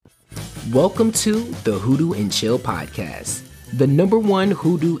Welcome to the Hoodoo and Chill podcast, the number one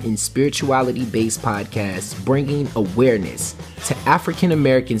Hoodoo and spirituality-based podcast bringing awareness to African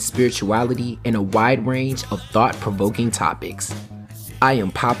American spirituality in a wide range of thought-provoking topics. I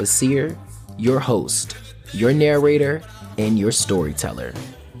am Papa Seer, your host, your narrator, and your storyteller.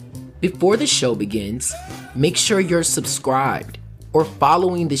 Before the show begins, make sure you're subscribed or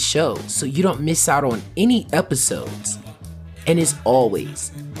following the show so you don't miss out on any episodes. And as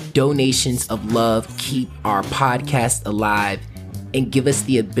always, donations of love keep our podcast alive and give us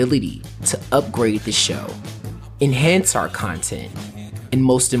the ability to upgrade the show, enhance our content, and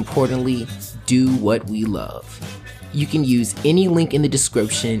most importantly, do what we love. You can use any link in the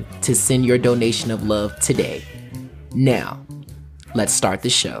description to send your donation of love today. Now, let's start the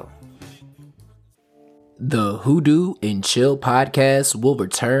show. The Hoodoo and Chill podcast will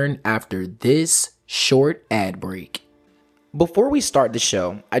return after this short ad break. Before we start the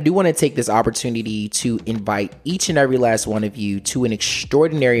show, I do want to take this opportunity to invite each and every last one of you to an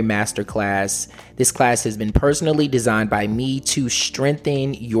extraordinary masterclass. This class has been personally designed by me to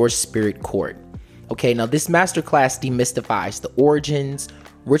strengthen your spirit court. Okay, now this masterclass demystifies the origins,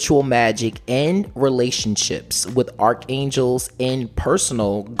 ritual magic, and relationships with archangels and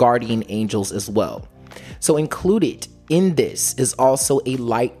personal guardian angels as well. So included in this is also a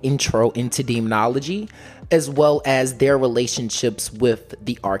light intro into demonology, as well as their relationships with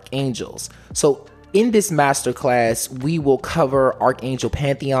the archangels. So in this masterclass, we will cover Archangel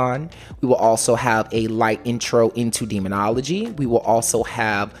Pantheon. We will also have a light intro into demonology. We will also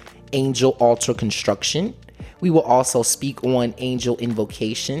have angel altar construction. We will also speak on angel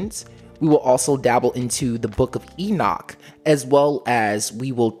invocations. We will also dabble into the Book of Enoch, as well as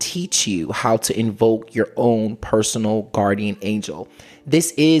we will teach you how to invoke your own personal guardian angel.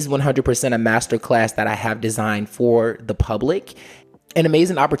 This is 100% a masterclass that I have designed for the public. An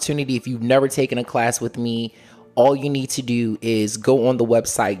amazing opportunity. If you've never taken a class with me, all you need to do is go on the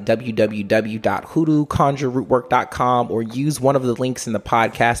website www.hoodooconjurerootwork.com or use one of the links in the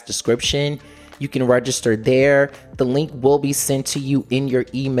podcast description. You can register there. The link will be sent to you in your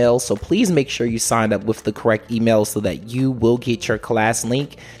email, so please make sure you sign up with the correct email so that you will get your class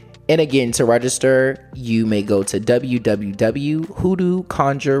link. And again, to register, you may go to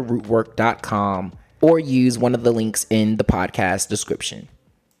www.hoodooconjurerootwork.com or use one of the links in the podcast description.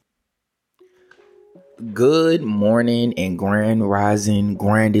 Good morning and grand rising,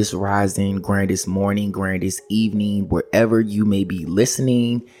 grandest morning, grandest evening, wherever you may be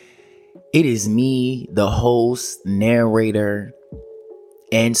listening. It is me, the host, narrator,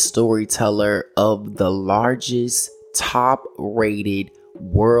 and storyteller of the largest, top-rated,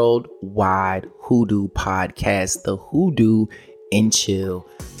 worldwide Hoodoo podcast, the Hoodoo and Chill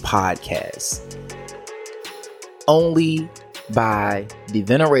podcast. Only by the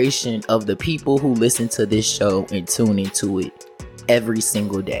veneration of the people who listen to this show and tune into it every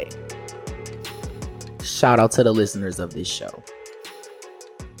single day. Shout out to the listeners of this show.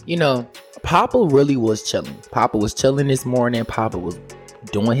 You know, Papa really was chilling. Papa was chilling this morning. Papa was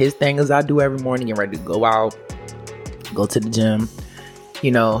doing his thing as I do every morning and ready to go out, go to the gym, you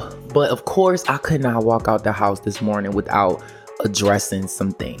know. But of course, I could not walk out the house this morning without addressing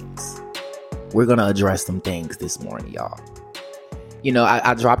some things. We're going to address some things this morning, y'all. You know,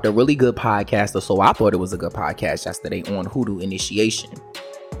 I dropped a really good podcast, or so I thought it was a good podcast yesterday on Hoodoo initiation.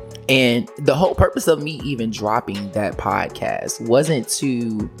 And the whole purpose of me even dropping that podcast wasn't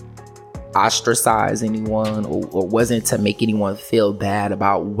to ostracize anyone or wasn't to make anyone feel bad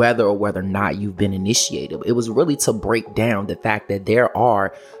about whether or not you've been initiated. It was really to break down the fact that there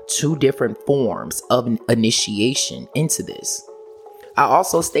are two different forms of initiation into this. I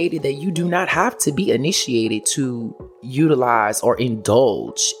also stated that you do not have to be initiated to utilize or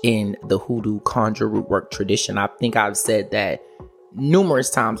indulge in the Hoodoo conjure root work tradition. I think I've said that numerous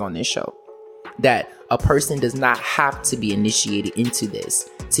times on this show, that a person does not have to be initiated into this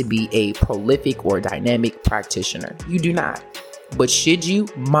to be a prolific or dynamic practitioner. You do not. But should you?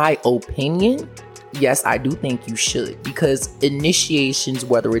 My opinion, yes, I do think you should, because initiations,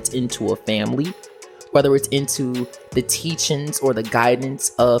 whether it's into a family, whether it's into the teachings or the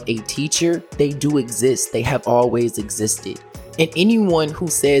guidance of a teacher, they do exist. They have always existed. And anyone who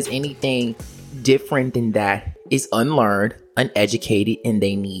says anything different than that is unlearned, uneducated, and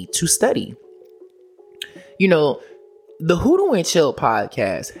they need to study. You know, the Hoodoo and Chill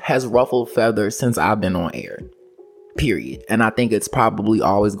podcast has ruffled feathers since I've been on air, period. And I think it's probably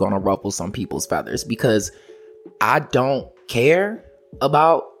always going to ruffle some people's feathers because I don't care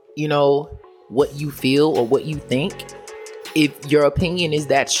about, you know, what you feel or what you think. If your opinion is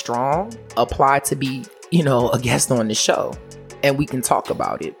that strong, apply to be, you know, a guest on the show and we can talk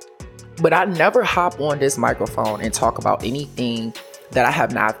about it. But I never hop on this microphone and talk about anything that I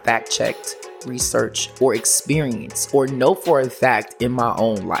have not fact checked, researched, or experienced, or know for a fact in my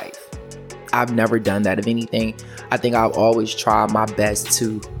own life. I've never done that. If anything, I think I've always tried my best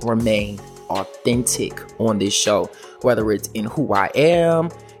to remain authentic on this show, whether it's in who I am,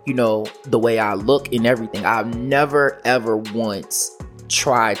 the way I look and everything. I've never, ever once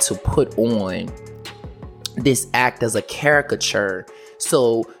tried to put on this act as a caricature.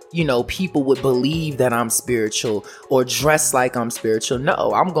 So, people would believe that I'm spiritual or dress like I'm spiritual.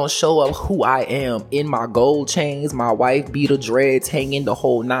 No, I'm going to show up who I am in my gold chains, my wife beater dreads, hanging the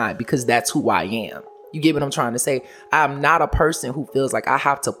whole nine, because that's who I am. You get what I'm trying to say? I'm not a person who feels like I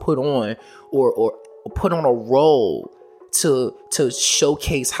have to put on or put on a role to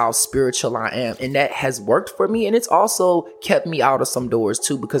showcase how spiritual I am. And that has worked for me. And it's also kept me out of some doors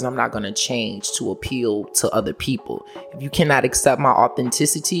too, because I'm not going to change to appeal to other people. If you cannot accept my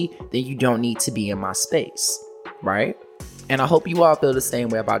authenticity, then you don't need to be in my space, right? And I hope you all feel the same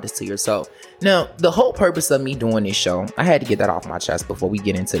way about this to yourself. Now, the whole purpose of me doing this show, I had to get that off my chest before we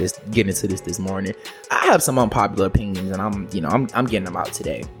get into this morning. I have some unpopular opinions, and I'm getting them out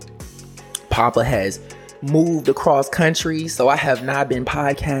today. Papa has moved across country, so I have not been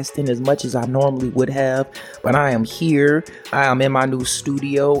podcasting as much as I normally would have, but I am here. I am in my new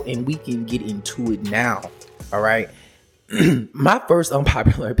studio, and we can get into it now. All right. My first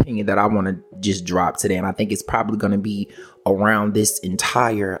unpopular opinion that I want to just drop today, and I think it's probably going to be around this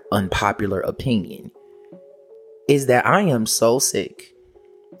entire unpopular opinion, is that I am so sick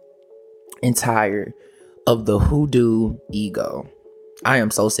and tired of the hoodoo ego. I am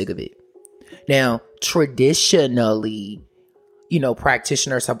so sick of it. Now, traditionally,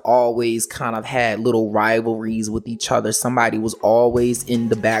 practitioners have always kind of had little rivalries with each other. Somebody was always in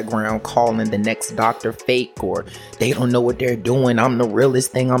the background calling the next doctor fake, or they don't know what they're doing. I'm the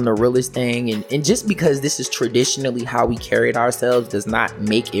realest thing. And just because this is traditionally how we carried ourselves does not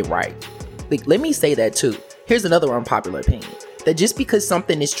make it right. Like, let me say that too. Here's another unpopular opinion, that just because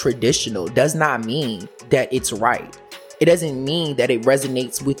something is traditional does not mean that it's right. It doesn't mean that it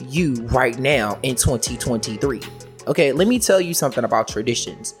resonates with you right now in 2023. Okay, let me tell you something about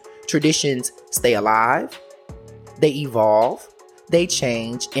traditions. Traditions stay alive, they evolve, they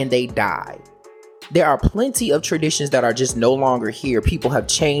change, and they die. There are plenty of traditions that are just no longer here. People have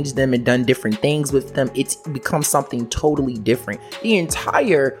changed them and done different things with them. It's become something totally different. The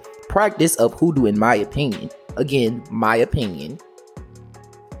entire practice of hoodoo, in my opinion,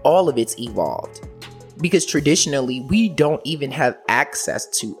 all of it's evolved. Because traditionally, we don't even have access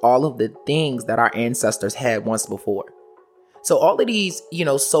to all of the things that our ancestors had once before. So all of these,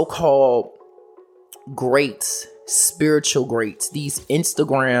 so-called greats, spiritual greats, these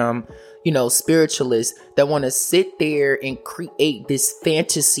Instagram, spiritualists that want to sit there and create this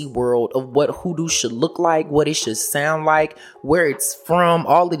fantasy world of what hoodoo should look like, what it should sound like, where it's from,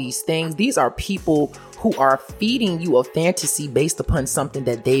 all of these things. These are people who are feeding you a fantasy based upon something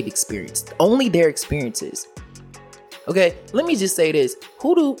that they've experienced, only their experiences. Okay, let me just say this.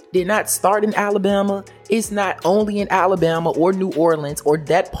 Hoodoo did not start in Alabama. It's not only in Alabama or New Orleans or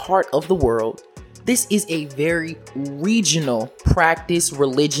that part of the world. This is a very regional practice,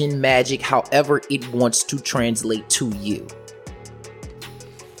 religion, magic, however it wants to translate to you.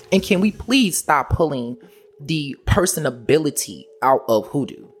 And can we please stop pulling the personability out of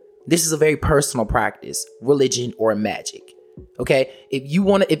hoodoo? This is a very personal practice, religion or magic. Okay,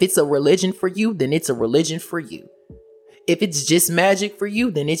 if it's a religion for you, then it's a religion for you. If it's just magic for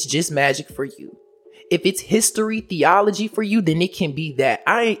you, then it's just magic for you. If it's history, theology for you, then it can be that.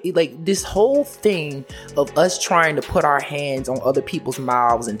 This whole thing of us trying to put our hands on other people's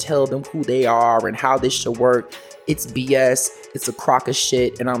mouths and tell them who they are and how this should work. It's BS. It's a crock of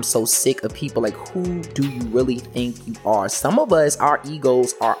shit. And I'm so sick of people like, who do you really think you are? Some of us, our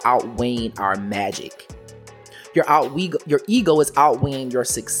egos are outweighing our magic. Your ego is outweighing your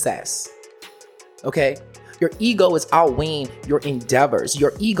success. Okay? Your ego is outweighing your endeavors.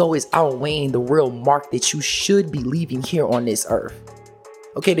 Your ego is outweighing the real mark that you should be leaving here on this earth.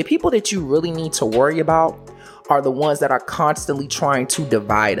 Okay, the people that you really need to worry about are the ones that are constantly trying to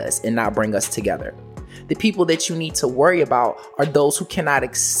divide us and not bring us together. The people that you need to worry about are those who cannot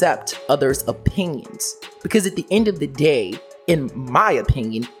accept others' opinions. Because at the end of the day, in my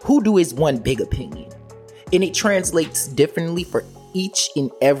opinion, hoodoo is one big opinion. And it translates differently for each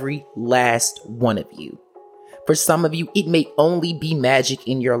and every last one of you. For some of you, it may only be magic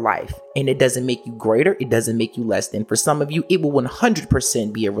in your life, and it doesn't make you greater. It doesn't make you less than. For some of you, it will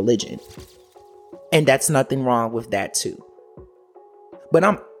 100% be a religion. And that's nothing wrong with that too. But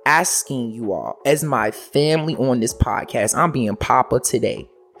I'm asking you all, as my family on this podcast, I'm being Papa today.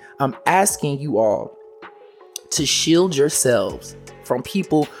 I'm asking you all to shield yourselves from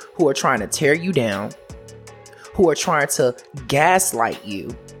people who are trying to tear you down, who are trying to gaslight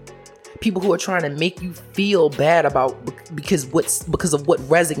you, people who are trying to make you feel bad because of what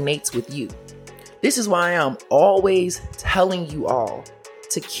resonates with you. This is why I'm always telling you all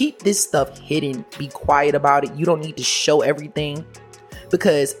to keep this stuff hidden, be quiet about it. You don't need to show everything,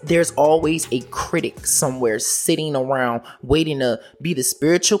 because there's always a critic somewhere sitting around waiting to be the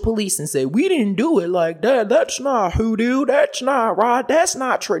spiritual police and say, we didn't do it like that. That's not hoodoo. That's not right. That's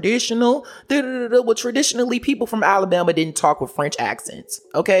not traditional. Well, traditionally, people from Alabama didn't talk with French accents.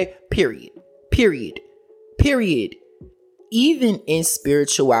 Okay? Period. Even in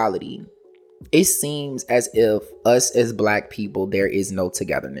spirituality, it seems as if us as Black people, there is no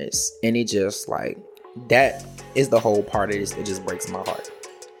togetherness. And it just like, that is the whole part of this that just breaks my heart.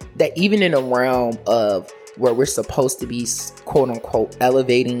 That even in a realm of where we're supposed to be, quote unquote,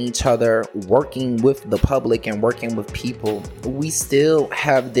 elevating each other, working with the public and working with people, we still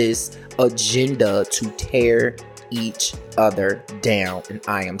have this agenda to tear each other down. And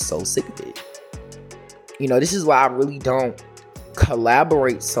I am so sick of it. You know, this is why I really don't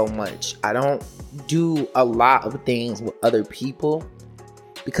collaborate so much. I don't do a lot of things with other people,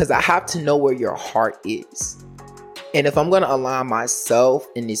 because I have to know where your heart is. And if I'm going to align myself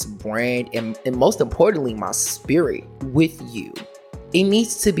in this brand and most importantly, my spirit with you, it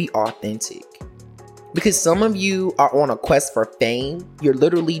needs to be authentic. Because some of you are on a quest for fame. You're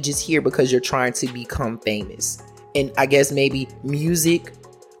literally just here because you're trying to become famous. And I guess maybe music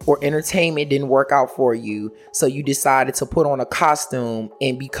or entertainment didn't work out for you. So you decided to put on a costume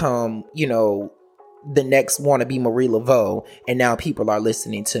and become, you know, the next wannabe Marie Laveau, and now people are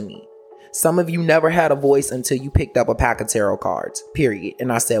listening to me. Some of you never had a voice until you picked up a pack of tarot cards, period.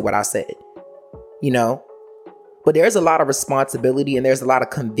 And I said what I said, you know, but there's a lot of responsibility and there's a lot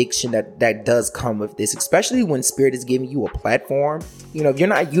of conviction that does come with this, especially when spirit is giving you a platform. You know, if you're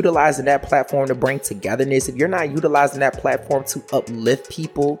not utilizing that platform to bring togetherness, if you're not utilizing that platform to uplift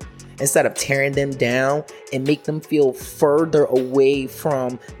people, instead of tearing them down and make them feel further away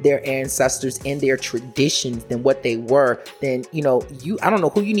from their ancestors and their traditions than what they were, then, you know, I don't know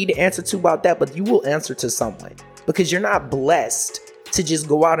who you need to answer to about that, but you will answer to someone, because you're not blessed to just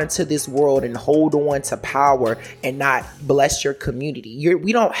go out into this world and hold on to power and not bless your community.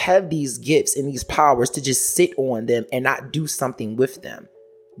 We don't have these gifts and these powers to just sit on them and not do something with them.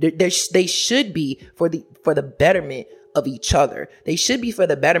 They should be for the betterment of each other. They should be for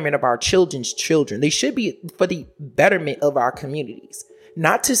the betterment of our children's children. They should be for the betterment of our communities.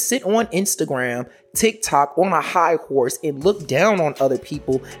 Not to sit on Instagram, TikTok on a high horse and look down on other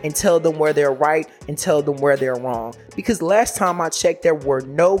people and tell them where they're right and tell them where they're wrong. Because last time I checked, there were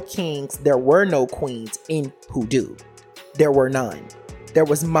no kings, there were no queens in Hoodoo. There were none. There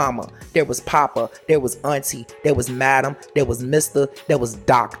was mama, there was papa, there was auntie, there was madam, there was mister, there was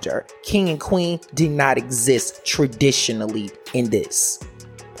doctor. King and queen did not exist traditionally in this.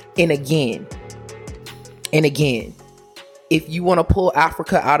 And again, if you want to pull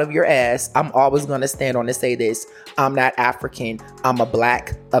Africa out of your ass, I'm always going to stand on and say this. I'm not African. I'm a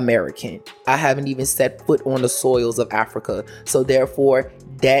Black American. I haven't even set foot on the soils of Africa. So therefore,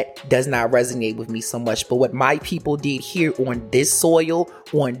 that does not resonate with me so much. But what my people did here on this soil,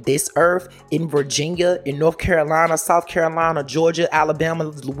 on this earth, in Virginia, in North Carolina, South Carolina, Georgia, Alabama,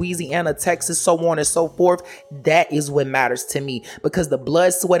 Louisiana, Texas, so on and so forth, that is what matters to me. Because the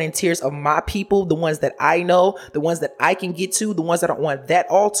blood, sweat, and tears of my people, the ones that I know, the ones that I can get to, the ones that are on that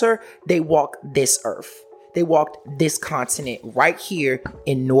altar, they walk this earth. They walked this continent right here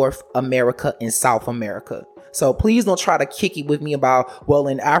in North America and South America. So please don't try to kick it with me about, well,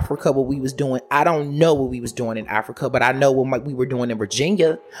 in Africa, what we was doing. I don't know what we was doing in Africa, but I know what we were doing in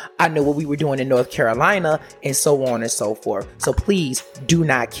Virginia. I know what we were doing in North Carolina, and so on and so forth. So please do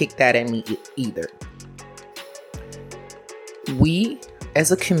not kick that at me either. We,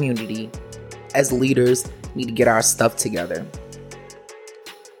 as a community, as leaders, need to get our stuff together.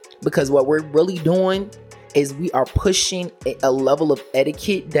 Because what we're really doing is we are pushing a level of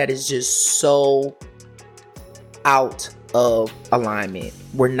etiquette that is just so out of alignment.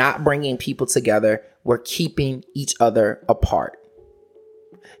 We're not bringing people together. We're keeping each other apart.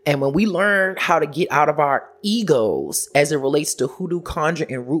 And when we learn how to get out of our egos as it relates to hoodoo, conjure,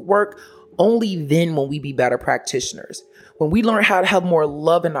 and root work, only then will we be better practitioners. When we learn how to have more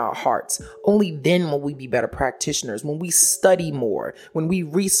love in our hearts, only then will we be better practitioners. When we study more, when we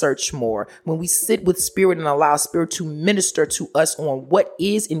research more, when we sit with spirit and allow spirit to minister to us on what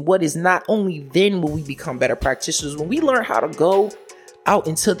is and what is not, only then will we become better practitioners. When we learn how to go out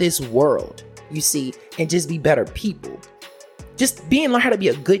into this world, you see, and just be better people. Just learn how to be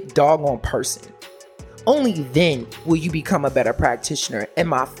a good doggone person. Only then will you become a better practitioner. And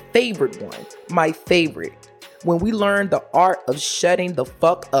my favorite, when we learn the art of shutting the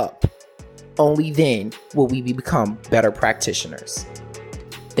fuck up, only then will we become better practitioners.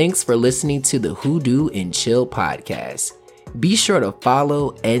 Thanks for listening to the Hoodoo and Chill podcast. Be sure to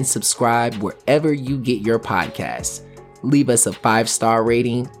follow and subscribe wherever you get your podcasts. Leave us a 5-star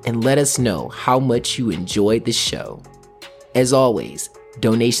rating and let us know how much you enjoyed the show. As always,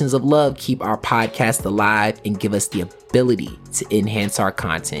 donations of love keep our podcast alive and give us the ability to enhance our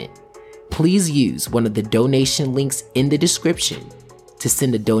content. Please use one of the donation links in the description to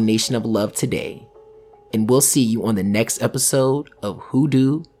send a donation of love today. And we'll see you on the next episode of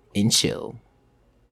Hoodoo and Chill.